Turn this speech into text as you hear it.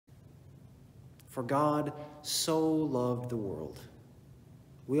For God so loved the world.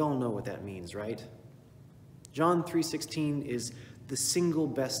 We all know what that means, right? John 3:16 is the single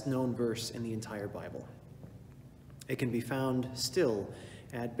best known verse in the entire Bible. It can be found still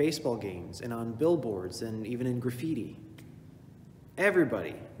at baseball games and on billboards and even in graffiti.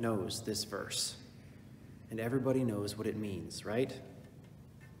 Everybody knows this verse, and everybody knows what it means, right?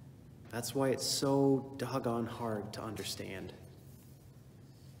 That's why it's so doggone hard to understand.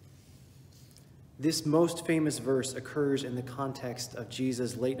 This most famous verse occurs in the context of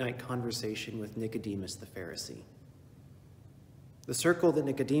Jesus' late-night conversation with Nicodemus the Pharisee. The circle that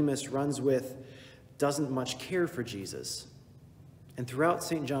Nicodemus runs with doesn't much care for Jesus. And throughout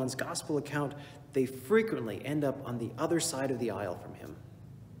St. John's Gospel account, they frequently end up on the other side of the aisle from him.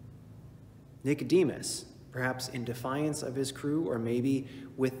 Nicodemus, perhaps in defiance of his crew, or maybe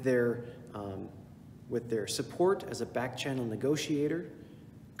with their support as a back-channel negotiator,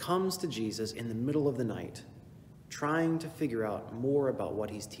 comes to Jesus in the middle of the night, trying to figure out more about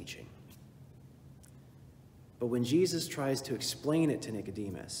what he's teaching. But when Jesus tries to explain it to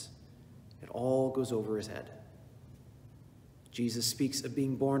Nicodemus, it all goes over his head. Jesus speaks of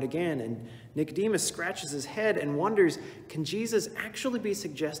being born again, and Nicodemus scratches his head and wonders, can Jesus actually be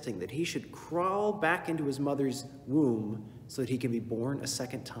suggesting that he should crawl back into his mother's womb so that he can be born a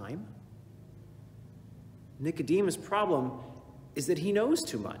second time? Nicodemus' problem is that he knows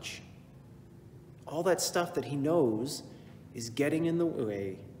too much. All that stuff that he knows is getting in the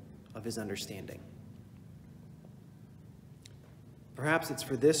way of his understanding. Perhaps it's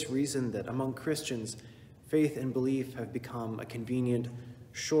for this reason that among Christians, faith and belief have become a convenient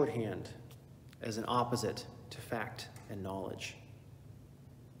shorthand as an opposite to fact and knowledge.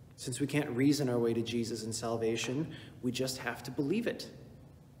 Since we can't reason our way to Jesus and salvation, we just have to believe it.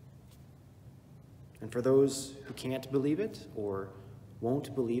 And for those who can't believe it or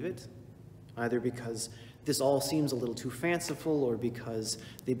won't believe it, either because this all seems a little too fanciful or because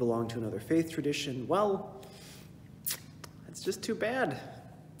they belong to another faith tradition, well, it's just too bad.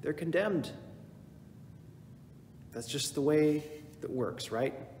 They're condemned. That's just the way that works,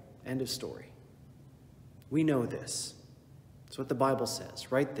 right? End of story. We know this. It's what the Bible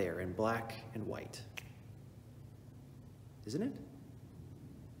says, right there in black and white. Isn't it?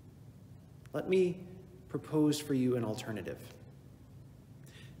 Let me propose for you an alternative.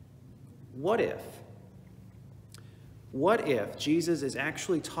 What if Jesus is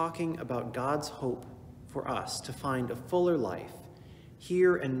actually talking about God's hope for us to find a fuller life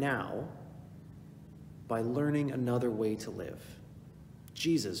here and now by learning another way to live,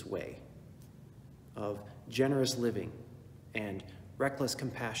 Jesus' way of generous living and reckless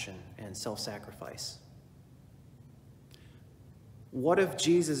compassion and self-sacrifice? What if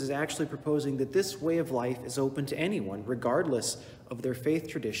Jesus is actually proposing that this way of life is open to anyone, regardless of their faith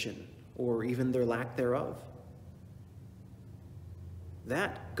tradition or even their lack thereof?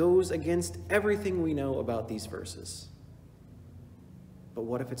 That goes against everything we know about these verses. But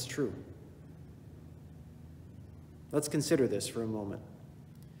what if it's true? Let's consider this for a moment.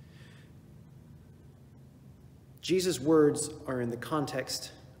 Jesus' words are in the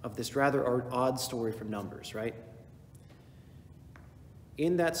context of this rather odd story from Numbers, right?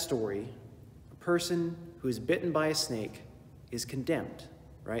 In that story, a person who is bitten by a snake is condemned,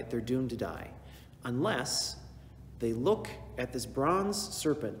 right? They're doomed to die, unless they look at this bronze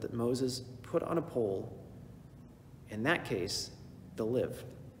serpent that Moses put on a pole. In that case, they'll live.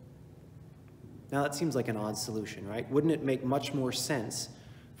 Now, that seems like an odd solution, right? Wouldn't it make much more sense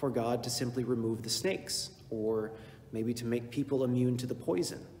for God to simply remove the snakes, or maybe to make people immune to the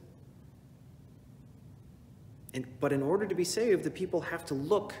poison? But in order to be saved, the people have to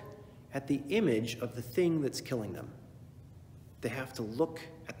look at the image of the thing that's killing them. They have to look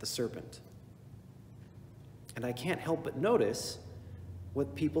at the serpent. And I can't help but notice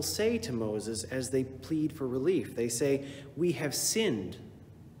what people say to Moses as they plead for relief. They say, "We have sinned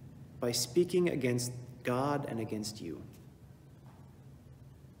by speaking against God and against you."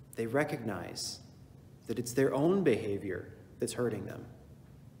 They recognize that it's their own behavior that's hurting them.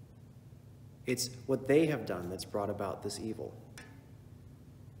 It's what they have done that's brought about this evil.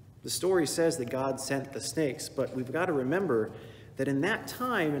 The story says that God sent the snakes, but we've got to remember that in that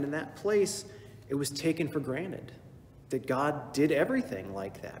time and in that place, it was taken for granted that God did everything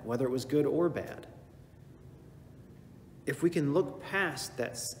like that, whether it was good or bad. If we can look past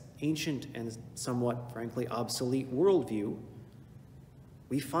that ancient and somewhat, frankly, obsolete worldview,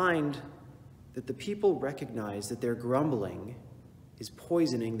 we find that the people recognize that their grumbling is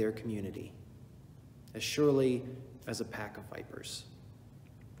poisoning their community as surely as a pack of vipers.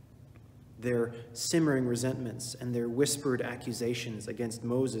 Their simmering resentments and their whispered accusations against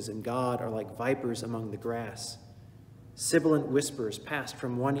Moses and God are like vipers among the grass. Sibilant whispers passed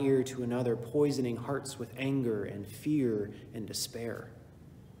from one ear to another, poisoning hearts with anger and fear and despair.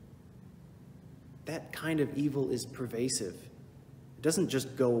 That kind of evil is pervasive. It doesn't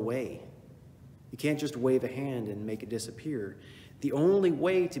just go away. You can't just wave a hand and make it disappear. The only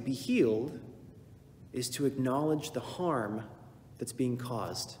way to be healed is to acknowledge the harm that's being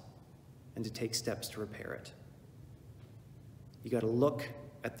caused and to take steps to repair it. You got to look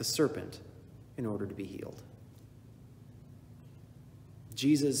at the serpent in order to be healed.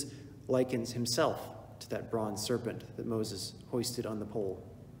 Jesus likens himself to that bronze serpent that Moses hoisted on the pole.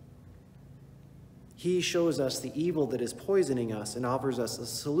 He shows us the evil that is poisoning us and offers us a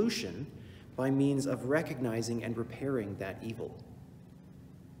solution by means of recognizing and repairing that evil.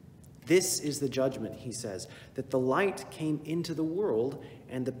 This is the judgment, he says, that the light came into the world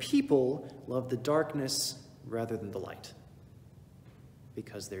and the people loved the darkness rather than the light,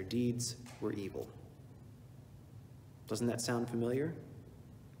 because their deeds were evil. Doesn't that sound familiar?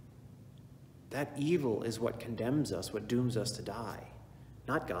 That evil is what condemns us, what dooms us to die,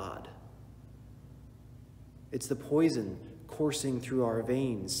 not God. It's the poison coursing through our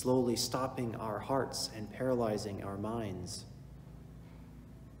veins, slowly stopping our hearts and paralyzing our minds.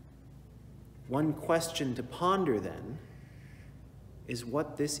 One question to ponder, then, is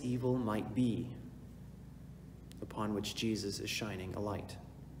what this evil might be upon which Jesus is shining a light.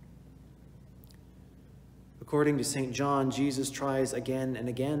 According to St. John, Jesus tries again and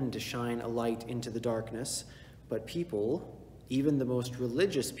again to shine a light into the darkness, but people, even the most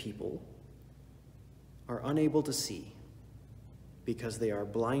religious people, are unable to see because they are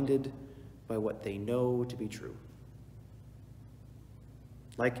blinded by what they know to be true.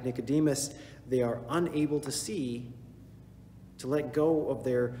 Like Nicodemus, they are unable to see, to let go of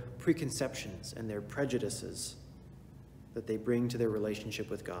their preconceptions and their prejudices that they bring to their relationship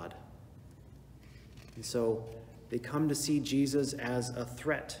with God. And so they come to see Jesus as a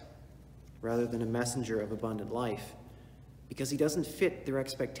threat rather than a messenger of abundant life, because he doesn't fit their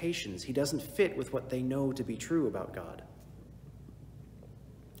expectations. He doesn't fit with what they know to be true about God.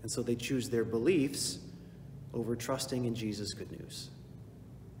 And so they choose their beliefs over trusting in Jesus' good news.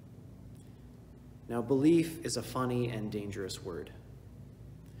 Now, belief is a funny and dangerous word.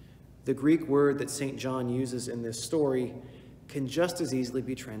 The Greek word that St. John uses in this story can just as easily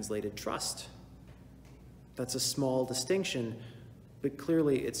be translated trust. That's a small distinction, but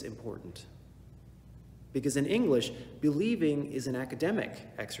clearly it's important. Because in English, believing is an academic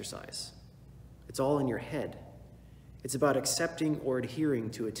exercise. It's all in your head. It's about accepting or adhering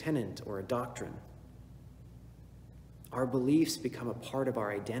to a tenet or a doctrine. Our beliefs become a part of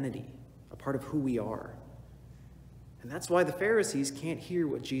our identity, a part of who we are. And that's why the Pharisees can't hear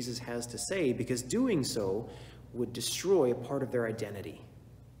what Jesus has to say, because doing so would destroy a part of their identity.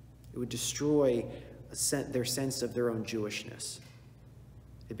 It would destroy their sense of their own Jewishness.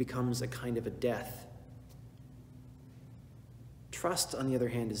 It becomes a kind of a death. Trust, on the other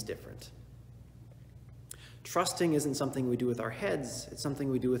hand, is different. Trusting isn't something we do with our heads, it's something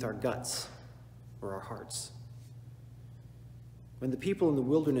we do with our guts or our hearts. When the people in the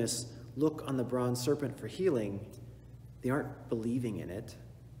wilderness look on the bronze serpent for healing, they aren't believing in it.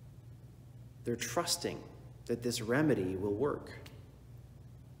 They're trusting that this remedy will work.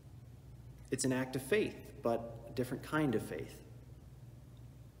 It's an act of faith, but a different kind of faith.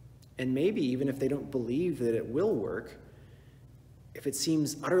 And maybe even if they don't believe that it will work, if it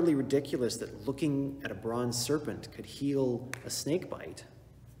seems utterly ridiculous that looking at a bronze serpent could heal a snake bite,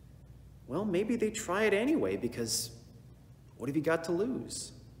 well, maybe they try it anyway, because what have you got to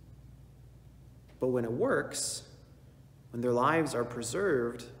lose? But when it works, when their lives are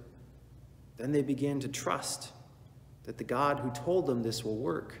preserved, then they begin to trust that the God who told them this will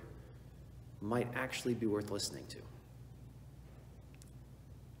work might actually be worth listening to.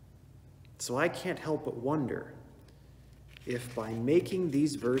 So I can't help but wonder if by making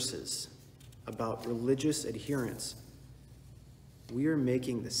these verses about religious adherence, we are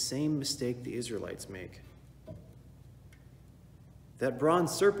making the same mistake the Israelites make. That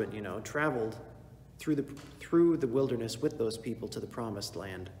bronze serpent, traveled through the wilderness with those people to the promised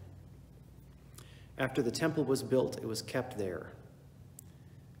land. After the temple was built, it was kept there.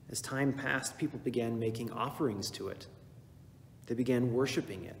 As time passed, people began making offerings to it. They began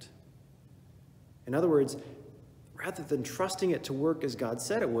worshiping it. In other words, rather than trusting it to work as God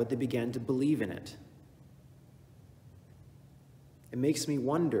said it would, they began to believe in it. It makes me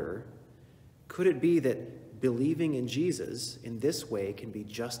wonder, could it be that believing in Jesus in this way can be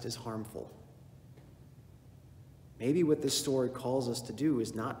just as harmful? Maybe what this story calls us to do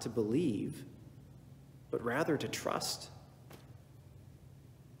is not to believe, but rather to trust.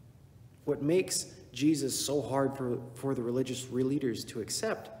 What makes Jesus so hard for the religious leaders to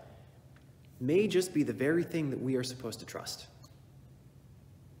accept may just be the very thing that we are supposed to trust.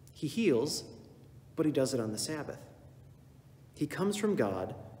 He heals, but he does it on the Sabbath. He comes from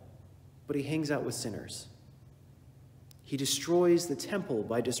God, but he hangs out with sinners. He destroys the temple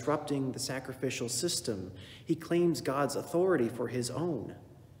by disrupting the sacrificial system. He claims God's authority for his own.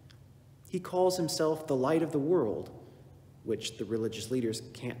 He calls himself the light of the world, which the religious leaders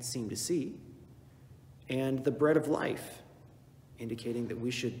can't seem to see, and the bread of life, indicating that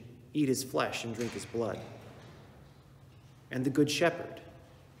we should eat his flesh and drink his blood, and the good shepherd,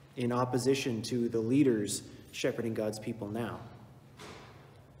 in opposition to the leaders shepherding God's people now.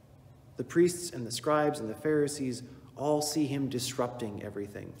 The priests and the scribes and the Pharisees all see him disrupting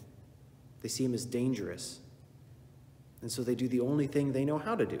everything. They see him as dangerous, and so they do the only thing they know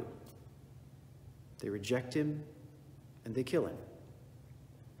how to do. They reject him and they kill him.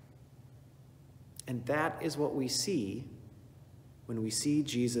 And that is what we see when we see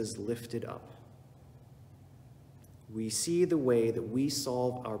Jesus lifted up. We see the way that we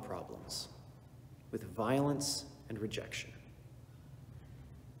solve our problems, with violence and rejection.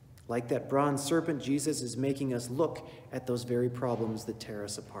 Like that bronze serpent, Jesus is making us look at those very problems that tear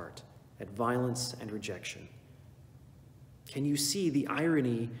us apart, at violence and rejection. Can you see the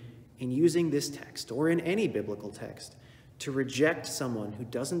irony in using this text, or in any biblical text, to reject someone who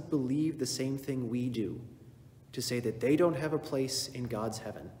doesn't believe the same thing we do, to say that they don't have a place in God's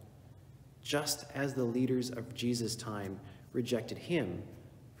heaven, just as the leaders of Jesus' time rejected him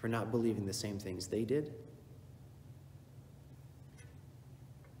for not believing the same things they did?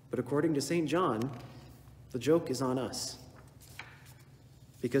 But according to St. John, the joke is on us.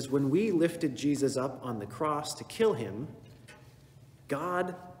 Because when we lifted Jesus up on the cross to kill him,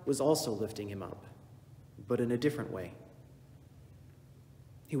 God was also lifting him up, but in a different way.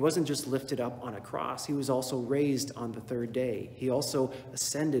 He wasn't just lifted up on a cross, he was also raised on the third day. He also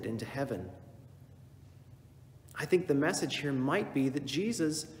ascended into heaven. I think the message here might be that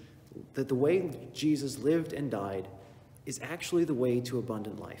the way Jesus lived and died is actually the way to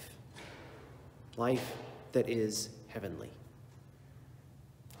abundant life. Life that is heavenly.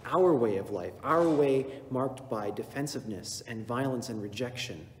 Our way of life, our way marked by defensiveness and violence and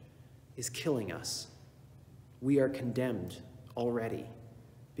rejection, is killing us. We are condemned already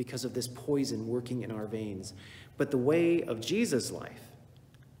because of this poison working in our veins. But the way of Jesus' life,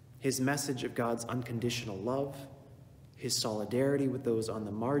 his message of God's unconditional love, his solidarity with those on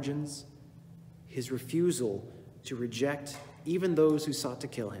the margins, his refusal to reject even those who sought to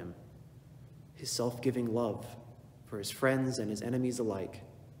kill him, his self-giving love for his friends and his enemies alike.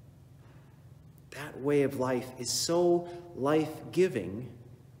 That way of life is so life-giving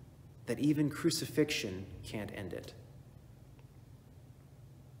that even crucifixion can't end it.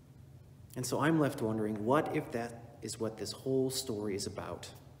 And so I'm left wondering, what if that is what this whole story is about?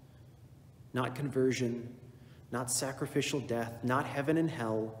 Not conversion, not sacrificial death, not heaven and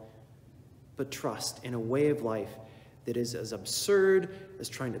hell, but trust in a way of life that is as absurd as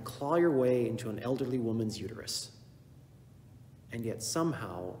trying to claw your way into an elderly woman's uterus, and yet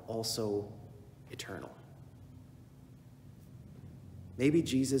somehow also eternal. Maybe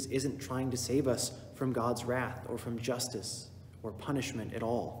Jesus isn't trying to save us from God's wrath or from justice or punishment at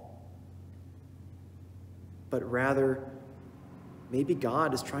all, but rather, maybe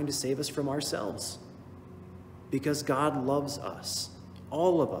God is trying to save us from ourselves, because God loves us,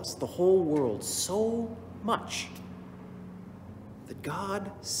 all of us, the whole world, so much that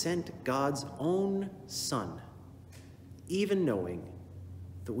God sent God's own Son, even knowing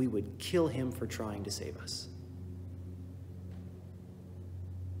that we would kill him for trying to save us.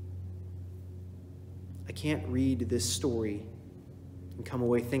 I can't read this story and come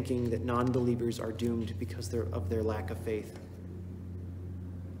away thinking that non-believers are doomed because of their lack of faith.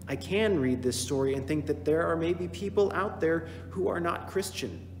 I can read this story and think that there are maybe people out there who are not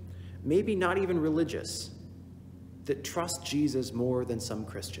Christian, maybe not even religious, that trust Jesus more than some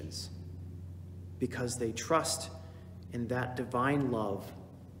Christians because they trust in that divine love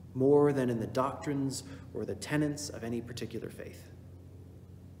more than in the doctrines or the tenets of any particular faith.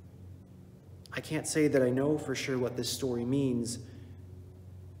 I can't say that I know for sure what this story means,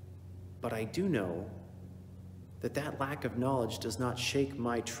 but I do know that that lack of knowledge does not shake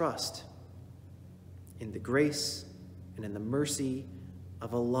my trust in the grace and in the mercy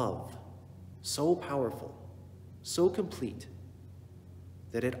of a love so powerful, so complete,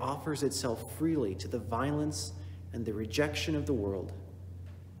 that it offers itself freely to the violence and the rejection of the world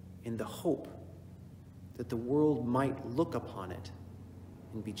in the hope that the world might look upon it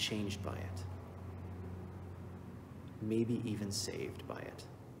and be changed by it, maybe even saved by it.